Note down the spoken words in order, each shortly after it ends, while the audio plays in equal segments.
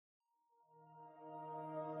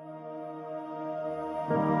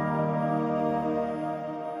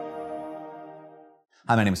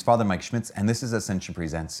Hi, my name is Father Mike Schmitz, and this is Ascension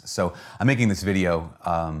Presents. So I'm making this video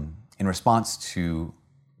in response to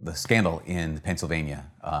the scandal in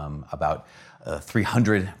Pennsylvania about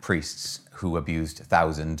 300 priests who abused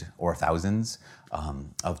thousands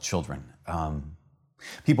of children.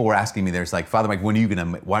 People were asking me, there's like, Father Mike, when are you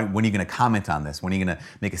gonna comment on this? When are you gonna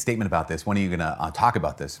make a statement about this? When are you gonna talk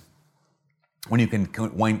about this? When are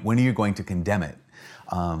you going to condemn it?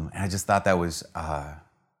 And I just thought that was, I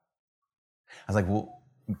was like, well,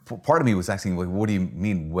 part of me was asking, like, what do you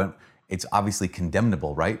mean? It's obviously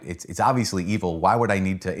condemnable, right? It's obviously evil. Why would I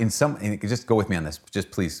need to, and just go with me on this,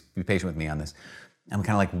 just please be patient with me on this. I'm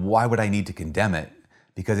kind of like, why would I need to condemn it?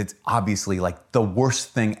 Because it's obviously like the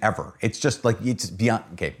worst thing ever. It's just like, it's beyond,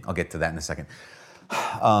 okay, I'll get to that in a second.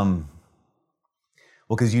 Well,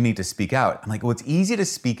 because you need to speak out. I'm like, well, it's easy to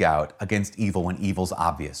speak out against evil when evil's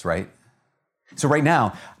obvious, right? So right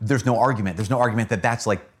now, there's no argument. There's no argument that that's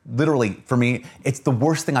like, literally, for me, it's the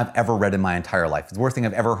worst thing I've ever read in my entire life. It's the worst thing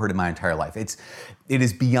I've ever heard in my entire life. It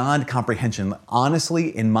is beyond comprehension.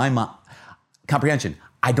 Honestly, in my comprehension,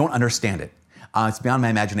 I don't understand it. It's beyond my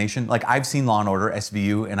imagination. Like, I've seen Law & Order,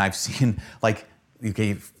 SVU, and I've seen like,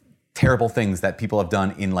 okay, terrible things that people have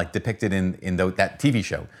done depicted in that TV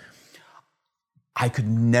show. I could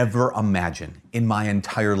never imagine in my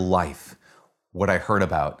entire life what I heard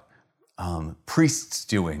about priests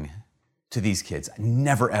doing to these kids.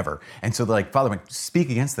 Never, ever. And so they're like, Father, Mike, speak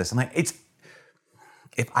against this. I'm like,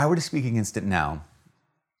 if I were to speak against it now,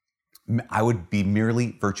 I would be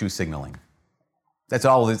merely virtue signaling. That's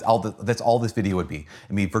all this video would be.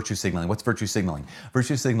 I mean, virtue signaling. What's virtue signaling?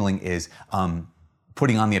 Virtue signaling is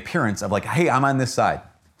putting on the appearance of like, hey, I'm on this side.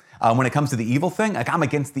 When it comes to the evil thing, like, I'm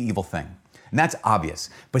against the evil thing. And that's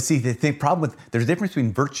obvious. But see, the problem with, there's a difference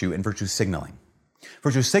between virtue and virtue signaling.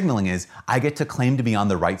 Virtue signaling is, I get to claim to be on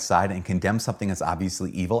the right side and condemn something that's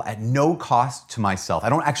obviously evil at no cost to myself. I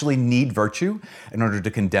don't actually need virtue in order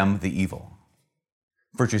to condemn the evil.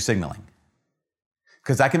 Virtue signaling.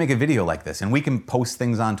 Because I can make a video like this, and we can post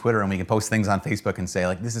things on Twitter, and we can post things on Facebook and say,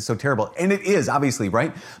 like, this is so terrible. And it is, obviously,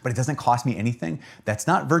 right? But it doesn't cost me anything. That's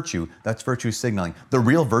not virtue, that's virtue signaling. The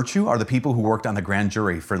real virtue are the people who worked on the grand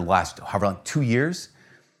jury for the last, 2 years,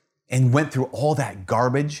 and went through all that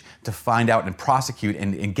garbage to find out and prosecute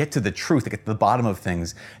and get to the truth, to get to the bottom of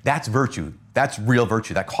things. That's virtue. That's real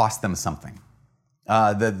virtue. That cost them something.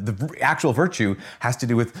 The actual virtue has to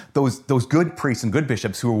do with those good priests and good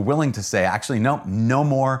bishops who are willing to say, actually, no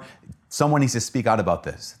more. Someone needs to speak out about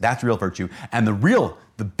this. That's real virtue. And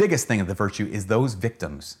the biggest thing of the virtue is those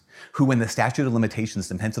victims who, when the statute of limitations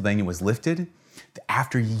in Pennsylvania was lifted,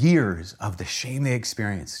 after years of the shame they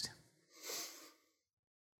experienced,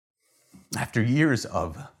 after years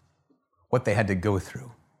of what they had to go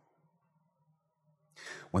through,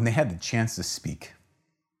 when they had the chance to speak,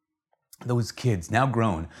 those kids, now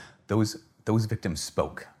grown, those victims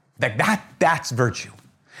spoke. That's virtue.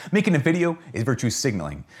 Making a video is virtue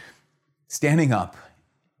signaling. Standing up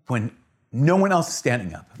when no one else is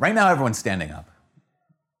standing up. Right now, everyone's standing up.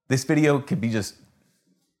 This video could be just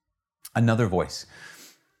another voice.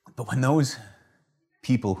 But when those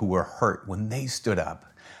people who were hurt, when they stood up,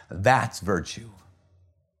 that's virtue.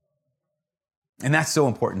 And that's so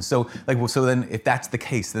important. So then if that's the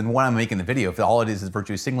case, then why I'm making the video, if all it is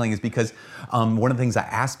virtue signaling, is because one of the things I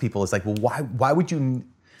ask people is like, well, why would you,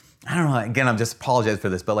 I don't know, again, I'm just apologize for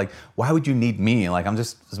this, but like, why would you need me? Like, I'm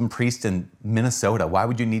just some priest in Minnesota. Why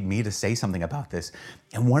would you need me to say something about this?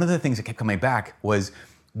 And one of the things that kept coming back was,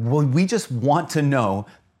 well, we just want to know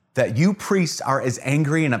that you priests are as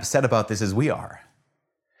angry and upset about this as we are.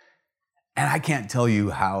 And I can't tell you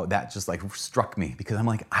how that just like struck me, because I'm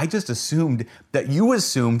like, I just assumed that you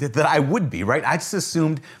assumed that I would be, right? I just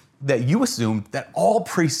assumed that you assumed that all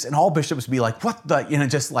priests and all bishops would be like, what the,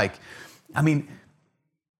 just like, I mean,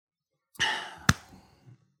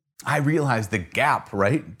 I realized the gap,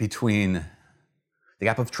 right, between the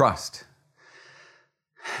gap of trust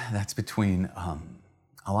that's between a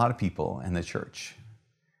lot of people and the church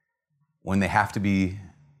when they have to be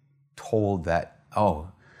told that, oh,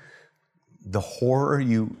 the horror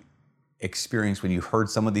you experience when you heard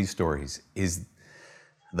some of these stories is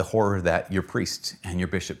the horror that your priest and your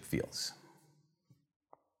bishop feels.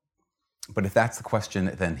 But if that's the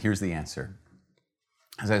question, then here's the answer.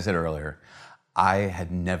 As I said earlier, I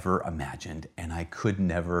had never imagined, and I could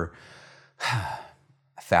never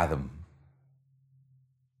fathom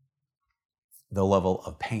the level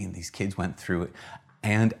of pain these kids went through,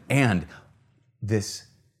 and this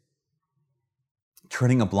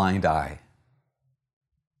turning a blind eye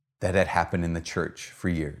that had happened in the church for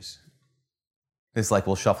years. It's like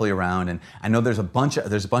we'll shuffle you around, and I know there's a bunch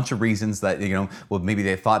of reasons that, well, maybe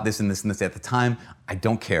they thought this and this and this at the time. I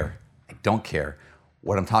don't care. I don't care.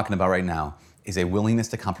 What I'm talking about right now is a willingness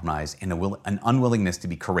to compromise and an unwillingness to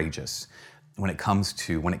be courageous when it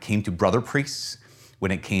came to brother priests,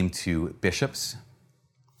 when it came to bishops.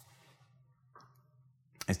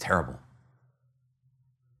 It's terrible.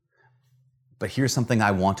 But here's something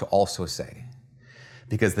I want to also say.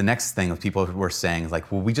 Because the next thing people were saying is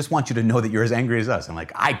like, well, we just want you to know that you're as angry as us. I'm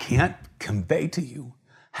like, I can't convey to you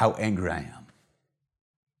how angry I am.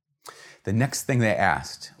 The next thing they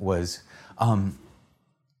asked was, well,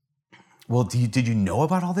 did you know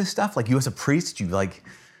about all this stuff? Like, you as a priest,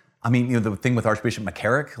 the thing with Archbishop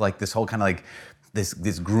McCarrick, like this whole kind of like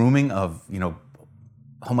this grooming of,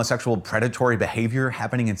 homosexual predatory behavior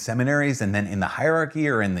happening in seminaries and then in the hierarchy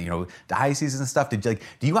or in the dioceses and stuff. Do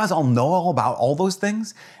you guys all know all about all those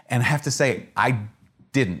things? And I have to say, I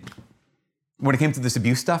didn't. When it came to this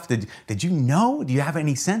abuse stuff, did you know? Do you have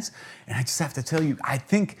any sense? And I just have to tell you, I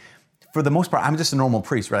think for the most part, I'm just a normal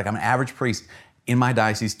priest, right? Like, I'm an average priest in my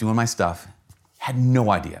diocese doing my stuff. Had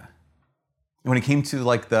no idea. When it came to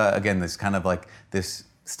this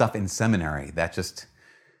stuff in seminary that just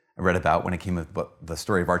I read about when it came to the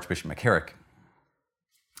story of Archbishop McCarrick,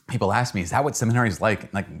 people ask me, is that what seminary is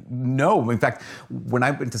like? Like, no. In fact, when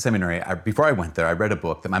I went to seminary, before I went there, I read a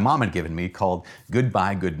book that my mom had given me called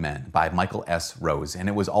Goodbye, Good Men by Michael S. Rose. And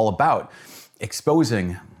it was all about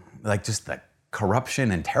exposing just the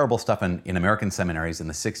corruption and terrible stuff in American seminaries in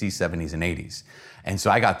the 60s, 70s, and 80s. And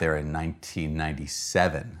so I got there in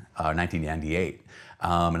 1998.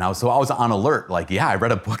 And I was on alert. I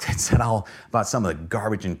read a book that said all about some of the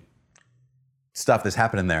garbage and stuff that's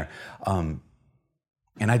happening there. And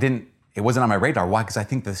it wasn't on my radar. Why? Because I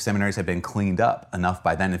think the seminaries had been cleaned up enough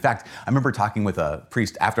by then. In fact, I remember talking with a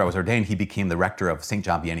priest after I was ordained. He became the rector of St.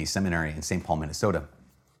 John Vianney Seminary in St. Paul, Minnesota.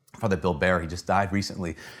 Father Bill Baer, he just died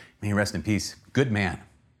recently. May he rest in peace. Good man.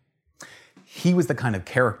 He was the kind of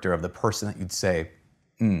character of the person that you'd say,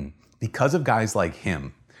 because of guys like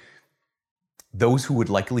him, those who would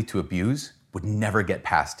likely to abuse would never get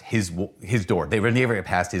past his door. They would never get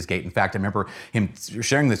past his gate. In fact, I remember him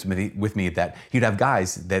sharing this with me that he'd have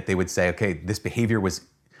guys that they would say, okay, this behavior was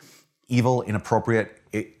evil, inappropriate.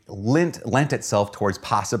 It lent itself towards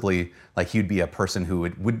possibly he'd be a person who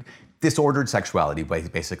would disordered sexuality,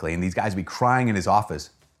 basically. And these guys would be crying in his office,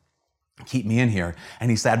 keep me in here. And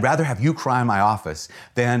he said, I'd rather have you cry in my office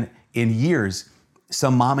than in years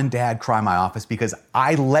some mom and dad cry in my office because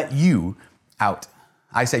I let you out.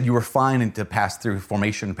 I said you were fine to pass through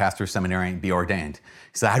formation, pass through seminary, and be ordained.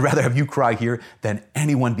 He said, I'd rather have you cry here than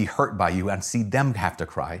anyone be hurt by you and see them have to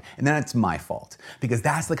cry. And then it's my fault. Because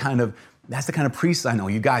that's the kind of priests I know.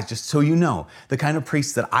 You guys, just so you know, the kind of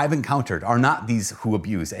priests that I've encountered are not these who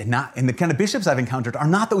abuse. And the kind of bishops I've encountered are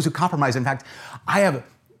not those who compromise. In fact, I have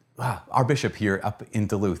our bishop here up in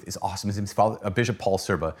Duluth is awesome. His name's Bishop Paul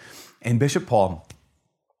Serba. And Bishop Paul,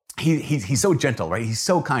 he's so gentle, right? He's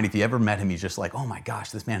so kind. If you ever met him, he's just like, oh my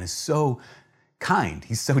gosh, this man is so kind.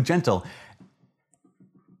 He's so gentle.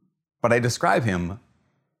 But I describe him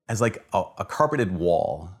as like a carpeted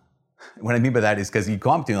wall. What I mean by that is because you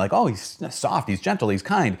go up to him like, oh, he's soft, he's gentle, he's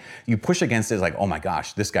kind. You push against it, it's like, oh my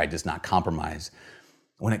gosh, this guy does not compromise.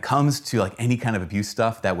 When it comes to any kind of abuse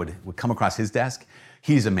stuff that would come across his desk,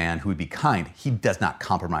 he's a man who would be kind. He does not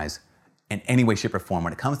compromise in any way, shape, or form.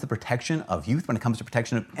 When it comes to protection of youth, when it comes to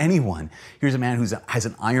protection of anyone, here's a man who has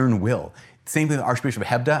an iron will. Same thing with Archbishop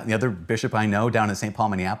Hebda, the other bishop I know down in St. Paul,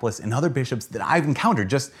 Minneapolis, and other bishops that I've encountered.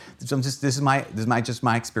 This is my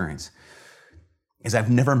experience. Is I've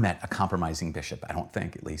never met a compromising bishop. I don't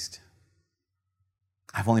think, at least.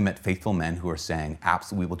 I've only met faithful men who are saying,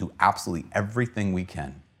 we will do absolutely everything we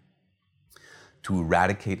can to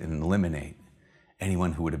eradicate and eliminate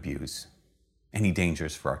anyone who would abuse, any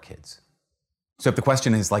dangers for our kids. So if the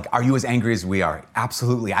question is are you as angry as we are?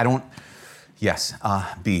 Absolutely. Yes.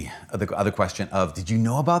 B, the other question of, did you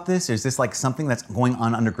know about this? Is this something that's going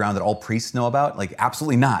on underground that all priests know about?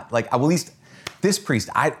 Absolutely not. At least this priest,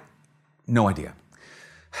 no idea.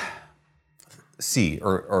 C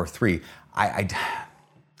or 3, I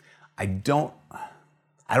don't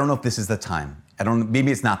know if this is the time.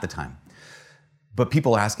 Maybe it's not the time. But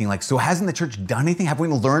people are asking so hasn't the church done anything? Have we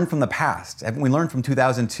learned from the past? Haven't we learned from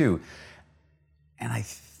 2002? And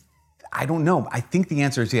I don't know. I think the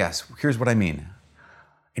answer is yes. Here's what I mean.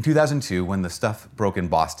 In 2002, when the stuff broke in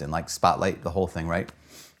Boston, Spotlight, the whole thing, right?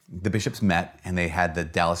 The bishops met and they had the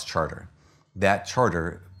Dallas Charter. That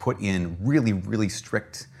charter put in really, really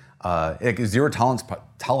strict like a zero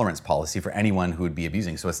tolerance policy for anyone who would be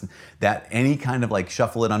abusing. So it's that any kind of like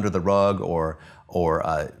shuffle it under the rug or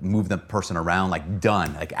move the person around, like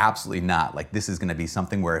done, like absolutely not. Like this is going to be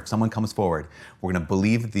something where if someone comes forward, we're going to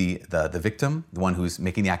believe the victim, the one who's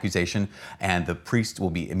making the accusation, and the priest will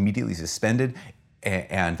be immediately suspended,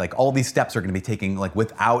 and like all these steps are going to be taken like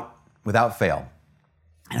without fail.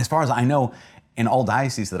 And as far as I know, in all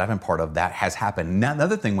dioceses that I've been part of, that has happened. Now,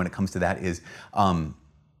 another thing when it comes to that is,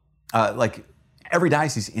 like every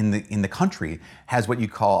diocese in the country has what you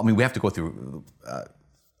call, I mean, we have to go through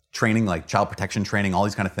training, like child protection training, all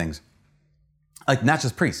these kind of things. Like not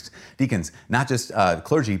just priests, deacons, not just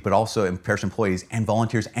clergy, but also parish employees and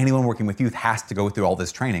volunteers. Anyone working with youth has to go through all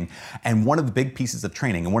this training. And one of the big pieces of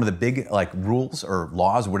training, and one of the big like rules or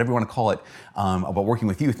laws, or whatever you want to call it, about working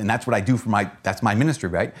with youth, and that's what I do for that's my ministry,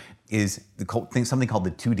 right? Is something called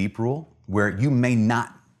the 2 deep rule, where you may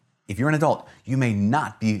not, if you're an adult, you may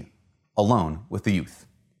not be alone with the youth.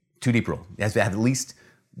 2 deep rule. You have to have at least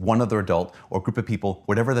one other adult or group of people,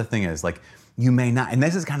 whatever the thing is, like you may not, and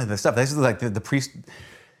this is kind of the stuff, this is like the priest,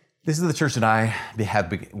 this is the church that I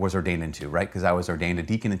was ordained into, right? Because I was ordained a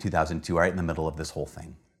deacon in 2002, right in the middle of this whole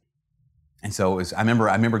thing. And so it was, I remember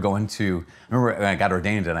when I got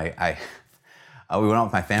ordained and we went out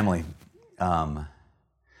with my family,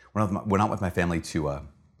 went out with my family to a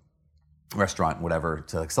restaurant, whatever,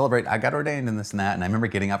 to like celebrate. I got ordained and this and that. And I remember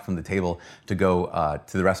getting up from the table to go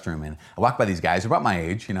to the restroom, and I walked by these guys who were about my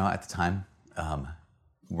age, at the time.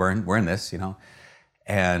 We're in this,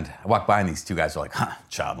 and I walked by and these 2 guys were like,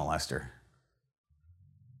 child molester. I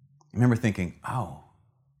remember thinking, oh,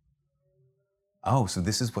 so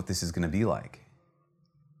this is what this is going to be like.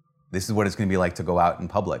 This is what it's going to be like to go out in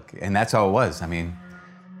public. And that's how it was. I mean,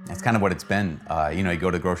 that's kind of what it's been. You go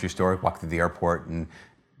to the grocery store, walk through the airport, and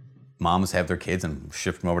moms have their kids and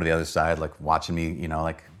shift them over to the other side, like watching me,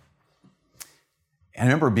 like. And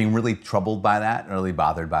I remember being really troubled by that, really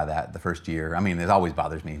bothered by that the first year. I mean, it always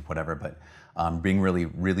bothers me, whatever, but being really,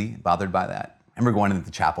 really bothered by that. I remember going into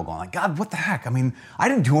the chapel going like, God, what the heck? I mean, I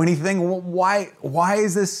didn't do anything. Why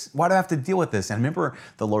is this? Why do I have to deal with this? And I remember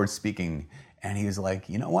the Lord speaking, and he was like,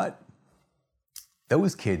 you know what?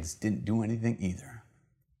 Those kids didn't do anything either.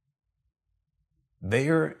 They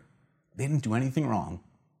didn't do anything wrong.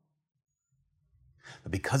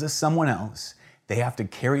 But because of someone else, they have to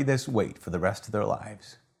carry this weight for the rest of their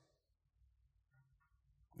lives.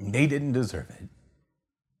 They didn't deserve it.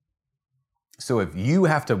 So if you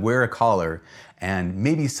have to wear a collar and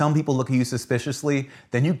maybe some people look at you suspiciously,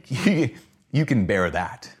 then you can bear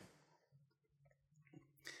that.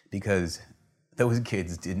 Because those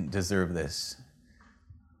kids didn't deserve this.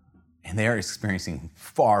 And they are experiencing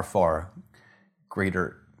far, far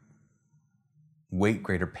greater weight,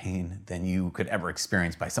 greater pain than you could ever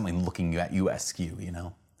experience by someone looking at you askew,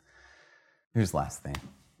 Here's the last thing.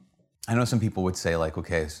 I know some people would say like,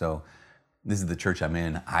 okay, so this is the church I'm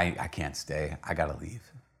in. I can't stay. I got to leave.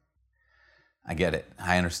 I get it.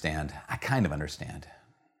 I understand. I kind of understand.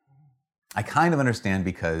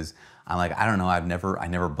 Because I'm like, I don't know. I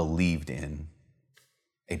never believed in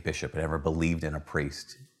a bishop. I never believed in a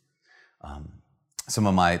priest. Some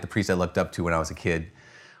of the priests I looked up to when I was a kid,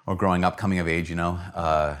 or growing up, coming of age,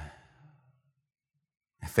 I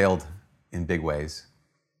failed in big ways.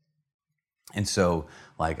 And so,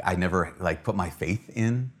 I never, put my faith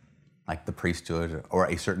in, the priesthood or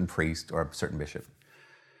a certain priest or a certain bishop.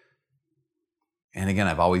 And again,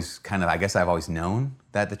 I've always known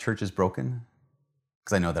that the church is broken,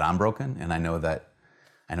 because I know that I'm broken, and I know the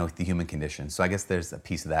human condition. So I guess there's a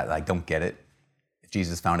piece of that I don't get it. If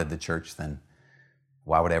Jesus founded the church, then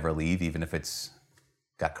why would I ever leave, even if it's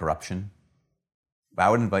got corruption? But I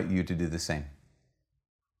would invite you to do the same.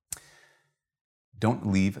 Don't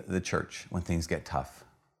leave the church when things get tough.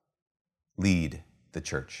 Lead the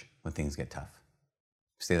church when things get tough.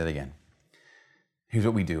 Say that again. Here's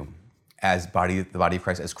what we do. As the body of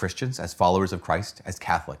Christ, as Christians, as followers of Christ, as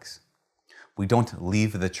Catholics, we don't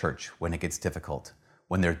leave the church when it gets difficult,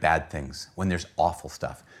 when there's bad things, when there's awful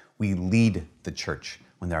stuff. We lead the church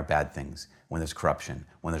when there are bad things, when there's corruption,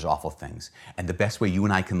 when there's awful things. And the best way you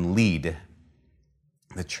and I can lead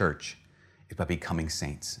the church is by becoming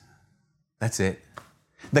saints. That's it.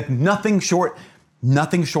 Nothing short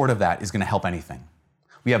of that is going to help anything.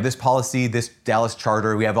 We have this policy, this Dallas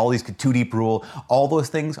Charter, we have all these 2 deep rule. All those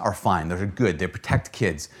things are fine. Those are good. They protect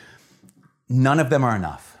kids. None of them are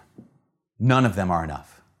enough. None of them are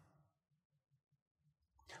enough.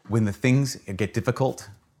 When the things get difficult,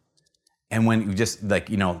 and when you just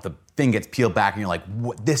the thing gets peeled back and you're like,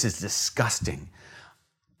 what? This is disgusting.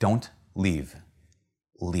 Don't leave.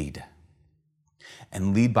 Lead.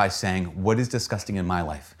 and lead by saying, what is disgusting in my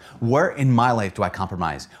life? Where in my life do I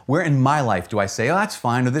compromise? Where in my life do I say, oh, that's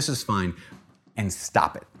fine, or this is fine, and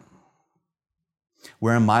stop it?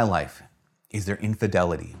 Where in my life is there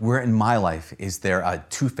infidelity? Where in my life is there a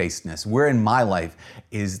two-facedness? Where in my life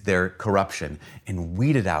is there corruption? And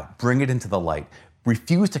weed it out, bring it into the light.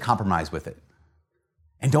 Refuse to compromise with it.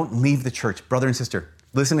 And don't leave the church. Brother and sister,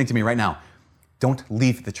 listening to me right now, don't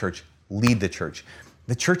leave the church, lead the church.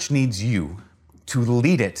 The church needs you to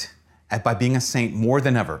lead it by being a saint more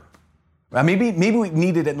than ever. Maybe we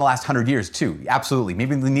needed it in the last 100 years too, absolutely.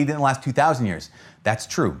 Maybe we needed it in the last 2,000 years. That's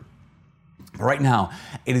true. But right now,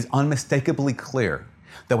 it is unmistakably clear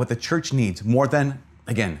that what the church needs more than,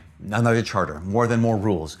 again, another charter, more than more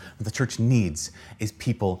rules, what the church needs is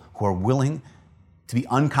people who are willing to be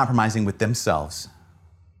uncompromising with themselves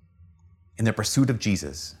in their pursuit of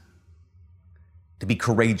Jesus, to be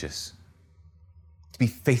courageous, to be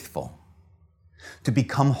faithful, to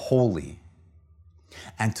become holy,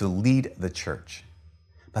 and to lead the church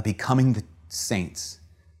by becoming the saints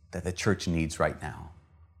that the church needs right now.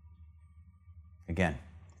 Again,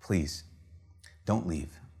 please, don't leave.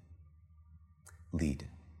 Lead.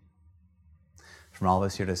 From all of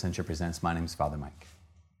us here at Ascension Presents, my name is Father Mike.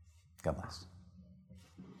 God bless.